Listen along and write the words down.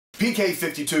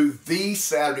PK52, the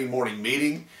Saturday morning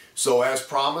meeting. So as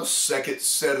promised, second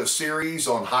set of series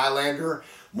on Highlander.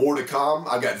 More to come.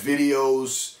 I've got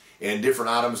videos and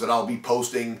different items that I'll be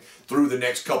posting through the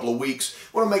next couple of weeks.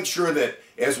 I want to make sure that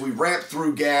as we ramp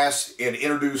through gas and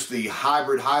introduce the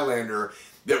hybrid Highlander,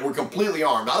 that we're completely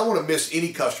armed. I don't want to miss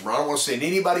any customer. I don't want to send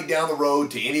anybody down the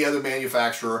road to any other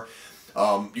manufacturer.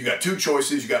 You got two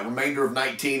choices. You got remainder of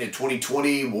 19 and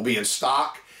 2020 will be in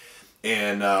stock.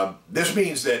 And this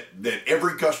means that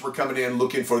every customer coming in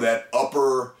looking for that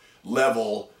upper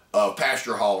level of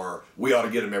pasture hauler, we ought to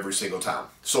get them every single time.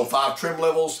 So 5 trim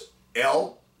levels: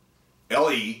 L,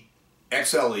 LE,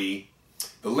 XLE,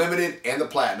 the limited and the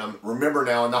platinum. Remember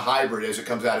now in the hybrid, as it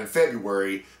comes out in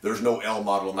February, there's no L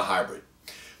model in the hybrid.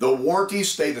 The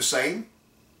warranties stay the same.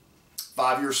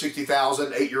 5-year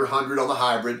 60,000, 8-year 100 on the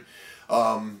hybrid,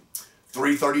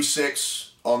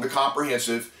 336 on the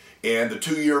comprehensive, and the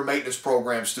 2-year maintenance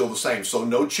program still the same. So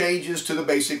no changes to the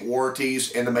basic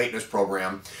warranties and the maintenance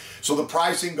program. So the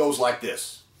pricing goes like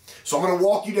this. So I'm going to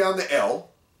walk you down the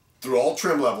L through all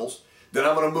trim levels. Then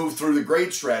I'm going to move through the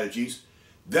grade strategies.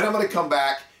 Then I'm going to come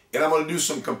back and I'm going to do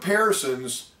some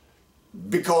comparisons,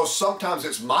 because sometimes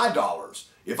it's my dollars.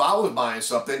 If I was buying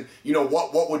something, you know,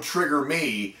 what would trigger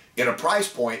me in a price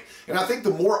point? And I think the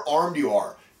more armed you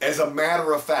are, as a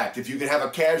matter of fact, if you can have a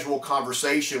casual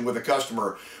conversation with a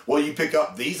customer, well, you pick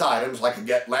up these items like I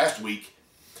got last week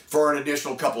for an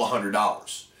additional couple of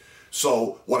 $100.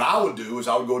 So what I would do is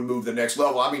I would go and move the next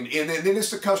level. I mean, and then it's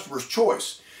the customer's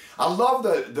choice. I love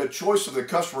the choice of the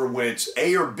customer when it's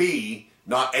A or B,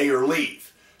 not A or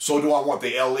leave. So do I want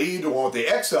the LE? Do I want the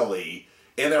XLE?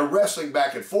 And they're wrestling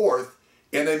back and forth,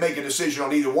 and they make a decision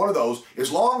on either one of those.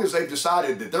 As long as they've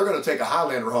decided that they're going to take a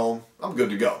Highlander home, I'm good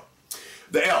to go.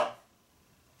 The L,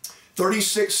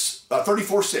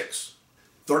 34.6,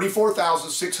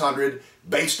 34,600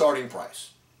 base starting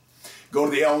price. Go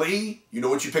to the LE, you know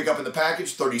what you pick up in the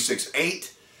package,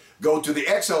 36.8. Go to the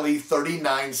XLE,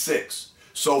 39.6.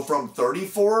 So from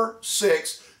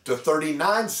 34.6 to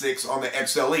 39.6 on the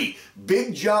XLE.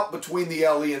 Big jump between the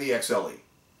LE and the XLE.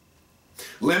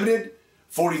 Limited,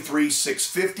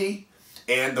 43,650.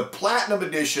 And the Platinum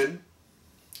Edition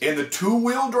in the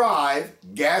 2-wheel drive,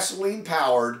 gasoline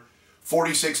powered,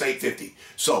 46,850.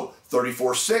 So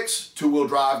 34.6, 2-wheel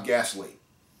drive, gasoline.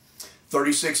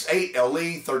 36.8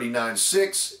 LE,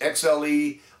 39.6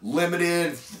 XLE,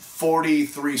 limited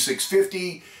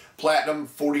 43,650, platinum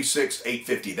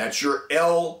 46,850. That's your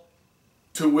L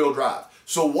 2-wheel drive.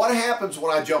 So what happens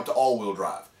when I jump to all-wheel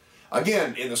drive?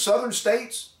 Again, in the southern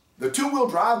states, the 2-wheel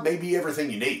drive may be everything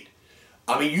you need.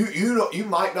 I mean, you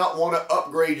might not want to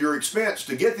upgrade your expense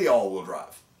to get the all-wheel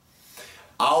drive.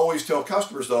 I always tell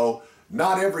customers, though,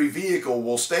 not every vehicle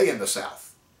will stay in the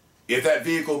south. If that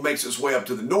vehicle makes its way up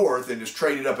to the north and is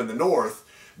traded up in the north,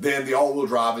 then the all-wheel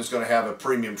drive is going to have a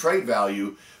premium trade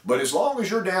value. But as long as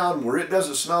you're down where it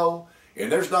doesn't snow and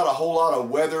there's not a whole lot of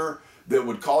weather that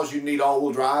would cause you to need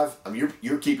all-wheel drive, I mean,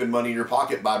 you're keeping money in your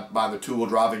pocket by the 2-wheel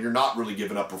drive, and you're not really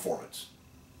giving up performance.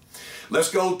 Let's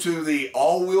go to the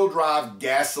all-wheel drive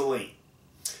gasoline.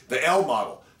 The L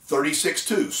model,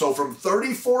 36.2. So from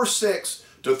 34.6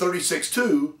 to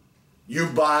 36.2, you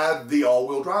buy the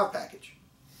all-wheel drive package.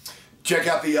 Check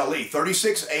out the LE,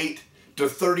 36.8 to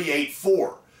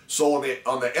 38.4. So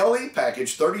on the LE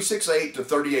package, 36.8 to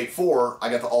 38.4, I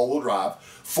got the all-wheel drive.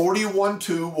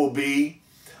 41.2 will be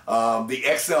the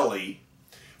XLE.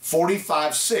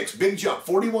 45.6, big jump,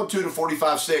 41.2 to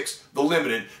 45.6, the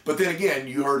limited. But then again,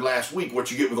 you heard last week what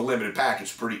you get with a limited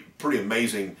package. Pretty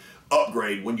amazing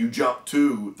upgrade when you jump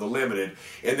to the limited.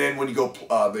 And then when you go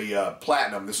the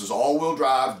platinum, this is all-wheel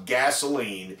drive,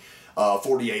 gasoline,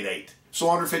 48.8.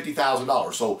 So under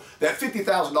 $50,000. So that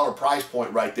 $50,000 price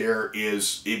point right there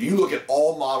is, if you look at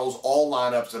all models, all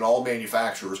lineups, and all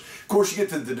manufacturers, of course you get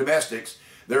to the domestics,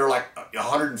 they're like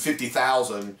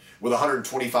 $150,000 with a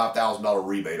 $125,000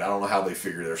 rebate. I don't know how they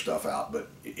figure their stuff out, but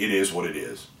it is what it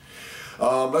is.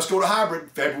 Let's go to hybrid.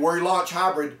 February launch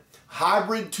hybrid.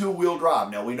 Hybrid 2-wheel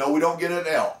drive. Now we know we don't get an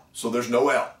L, so there's no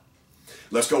L.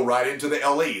 Let's go right into the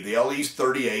LE. The LE's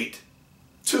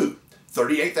 38.2,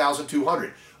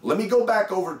 38,200. Let me go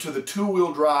back over to the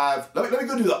 2-wheel drive. Let me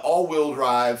go do the all-wheel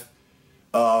drive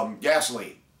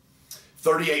gasoline.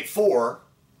 38.4.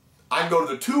 I can go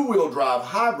to the 2-wheel drive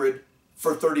hybrid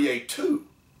for 38.2.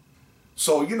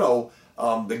 So, you know,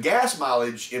 the gas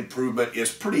mileage improvement is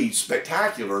pretty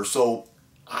spectacular. So,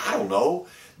 I don't know.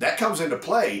 That comes into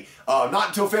play. Not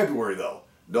until February, though.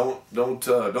 Don't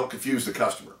confuse the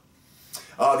customer.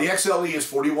 The XLE is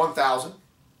 41,000.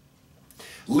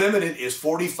 Limited is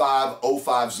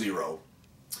 45,050.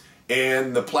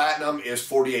 And the Platinum is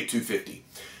 48,250.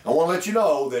 I want to let you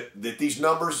know that these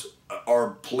numbers are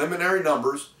preliminary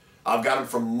numbers. I've got them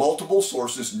from multiple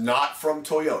sources, not from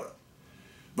Toyota.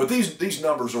 But these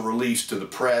numbers are released to the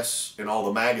press and all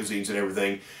the magazines and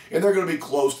everything, and they're going to be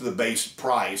close to the base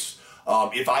price.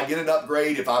 If I get an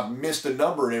upgrade, if I've missed a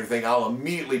number and everything, I'll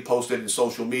immediately post it in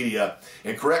social media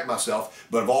and correct myself.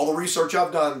 But of all the research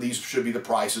I've done, these should be the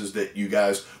prices that you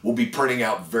guys will be printing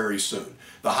out very soon.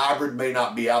 The hybrid may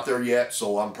not be out there yet,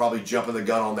 so I'm probably jumping the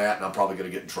gun on that, and I'm probably going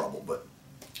to get in trouble. But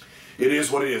it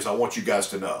is what it is. I want you guys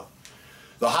to know.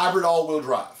 The hybrid all-wheel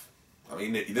drive. I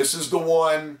mean, this is the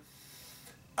one...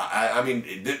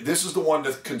 this is the one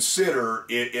to consider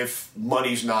if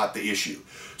money's not the issue.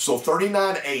 So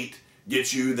 $39,800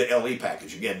 gets you the LE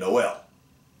package. Again, no L.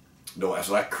 No L.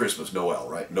 So like Christmas, no L,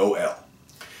 right? No L.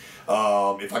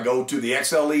 If I go to the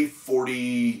XLE,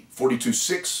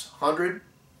 $42,600.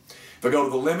 If I go to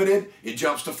the Limited, it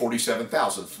jumps to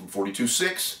 $47,000, from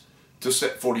 $42,600 to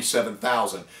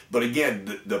 $47,000. But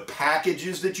again, the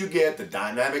packages that you get, the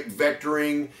dynamic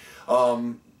vectoring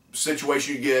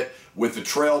situation you get with the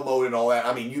trail mode and all that,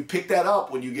 I mean, you pick that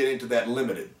up when you get into that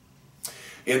Limited.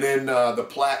 And then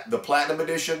the Platinum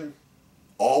Edition,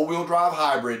 all-wheel drive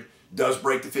hybrid, does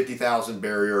break the 50,000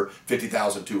 barrier,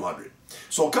 50,200.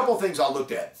 So a couple of things I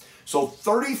looked at. So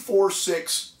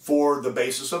 $34,600 for the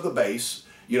basis of the base,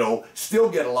 you know, still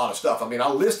get a lot of stuff. I mean, I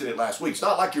listed it last week. It's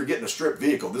not like you're getting a stripped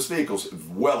vehicle. This vehicle's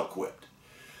well equipped.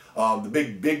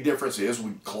 The big difference is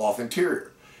with cloth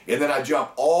interior. And then I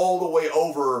jump all the way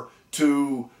over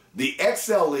to the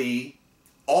XLE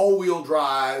all-wheel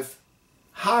drive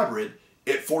hybrid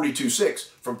at $42,600,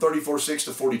 from $34,600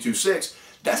 to $42,600.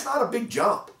 That's not a big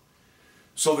jump.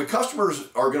 So the customers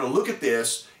are going to look at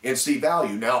this and see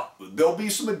value. Now, there'll be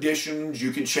some additions you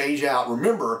can change out.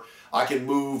 Remember, I can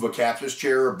move a captain's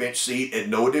chair or bench seat at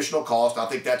no additional cost. I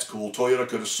think that's cool. Toyota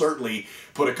could have certainly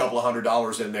put a couple of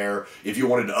 $100s in there if you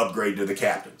wanted to upgrade to the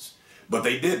captains, but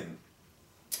they didn't.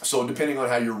 So depending on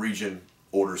how your region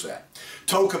orders that.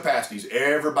 Tow capacities.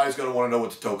 Everybody's going to want to know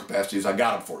what the tow capacity is. I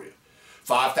got them for you.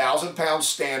 5,000 pounds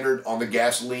standard on the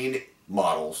gasoline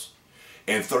models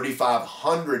and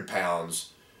 3,500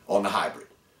 pounds on the hybrid.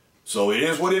 So it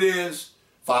is what it is.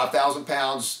 5,000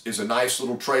 pounds is a nice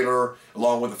little trailer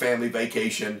along with a family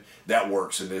vacation. That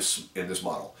works in this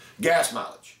model. Gas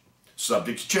mileage.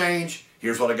 Subject to change.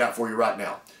 Here's what I got for you right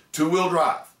now. Two-wheel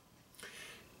drive.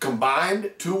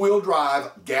 Combined two-wheel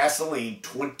drive gasoline,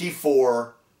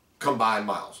 24 combined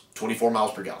miles. 24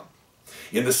 miles per gallon.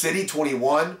 In the city,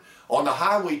 21. On the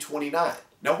highway, 29.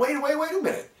 Now wait a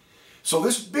minute. So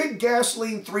this big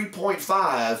gasoline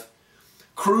 3.5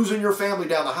 cruising your family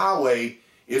down the highway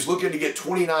is looking to get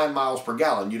 29 miles per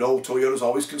gallon. You know, Toyota's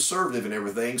always conservative and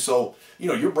everything. So, you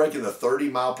know, you're breaking the 30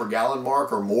 mile per gallon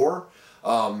mark or more.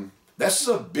 That's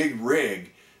a big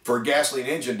rig for a gasoline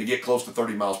engine to get close to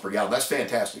 30 miles per gallon. That's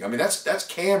fantastic. I mean, that's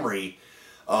Camry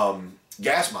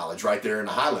gas mileage right there in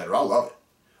the Highlander. I love it.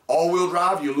 All-wheel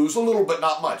drive, you lose a little, but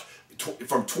not much.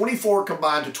 From 24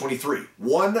 combined to 23.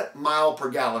 1 mile per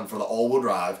gallon for the all-wheel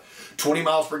drive. 20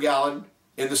 miles per gallon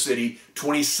in the city.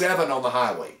 27 on the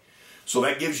highway. So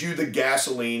that gives you the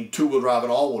gasoline, two-wheel drive,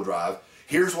 and all-wheel drive.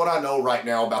 Here's what I know right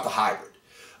now about the hybrid.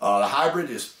 The hybrid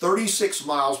is 36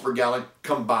 miles per gallon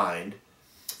combined.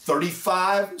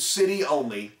 35 city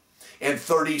only, and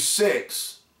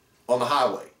 36 on the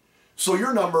highway. So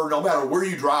your number, no matter where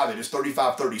you drive it, is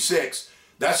 35, 36.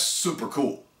 That's super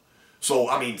cool. So,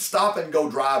 I mean, stop and go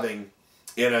driving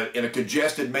in a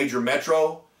congested major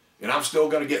metro, and I'm still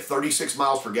going to get 36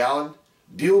 miles per gallon.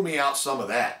 Deal me out some of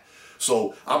that.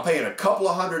 So I'm paying a couple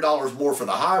of $100s more for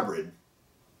the hybrid,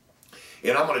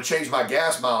 and I'm going to change my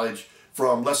gas mileage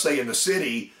from, let's say in the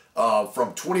city,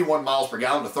 from 21 miles per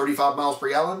gallon to 35 miles per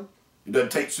gallon. It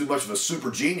doesn't take too much of a super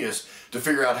genius to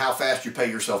figure out how fast you pay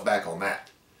yourself back on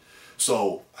that.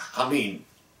 So, I mean,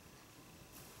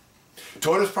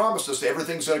 Toyota's promised us that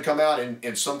everything's going to come out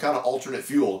in some kind of alternate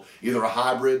fuel, either a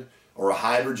hybrid or a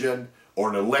hydrogen or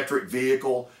an electric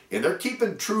vehicle, and they're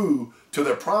keeping true to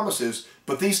their promises,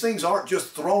 but these things aren't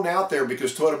just thrown out there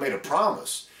because Toyota made a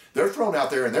promise. They're thrown out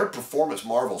there and they're performance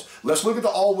marvels. Let's look at the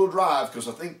all-wheel drive because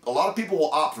I think a lot of people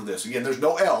will opt for this. Again, there's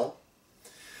no L.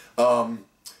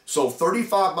 So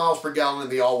 35 miles per gallon in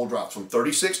the all-wheel drive, from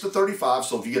 36 to 35.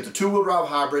 So if you get the two-wheel drive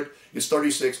hybrid, it's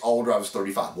 36. All-wheel drive is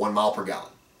 35, 1 mile per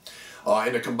gallon.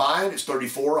 In the combined, it's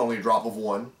 34, only a drop of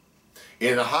 1.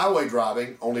 In the highway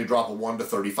driving, only a drop of 1 to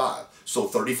 35. So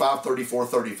 35, 34,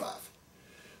 35.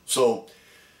 So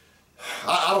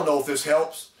I don't know if this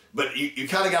helps, but you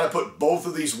kind of got to put both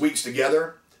of these weeks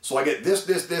together. So I get this,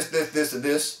 and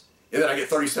this, and then I get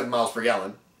 37 miles per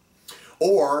gallon.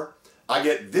 Or I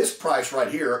get this price right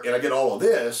here, and I get all of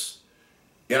this,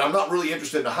 and I'm not really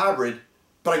interested in a hybrid,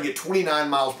 but I can get 29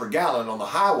 miles per gallon on the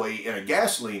highway in a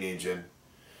gasoline engine.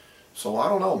 So I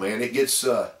don't know, man. It's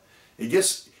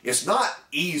not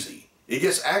easy. It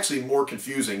gets actually more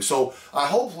confusing. So I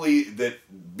hopefully that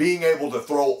being able to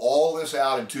throw all this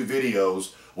out in 2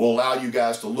 videos will allow you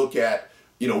guys to look at,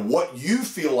 you know, what you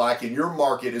feel like in your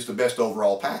market is the best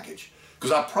overall package.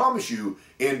 Because I promise you,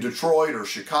 in Detroit or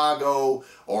Chicago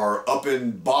or up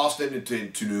in Boston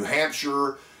to New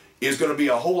Hampshire is going to be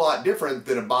a whole lot different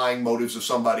than a buying motives of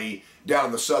somebody down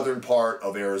in the southern part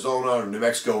of Arizona or New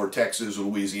Mexico or Texas or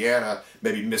Louisiana,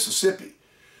 maybe Mississippi.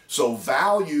 So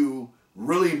value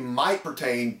really might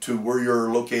pertain to where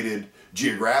you're located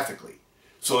geographically.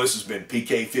 So this has been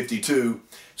PK52,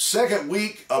 second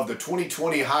week of the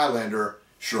 2020 Highlander.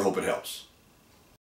 Sure hope it helps.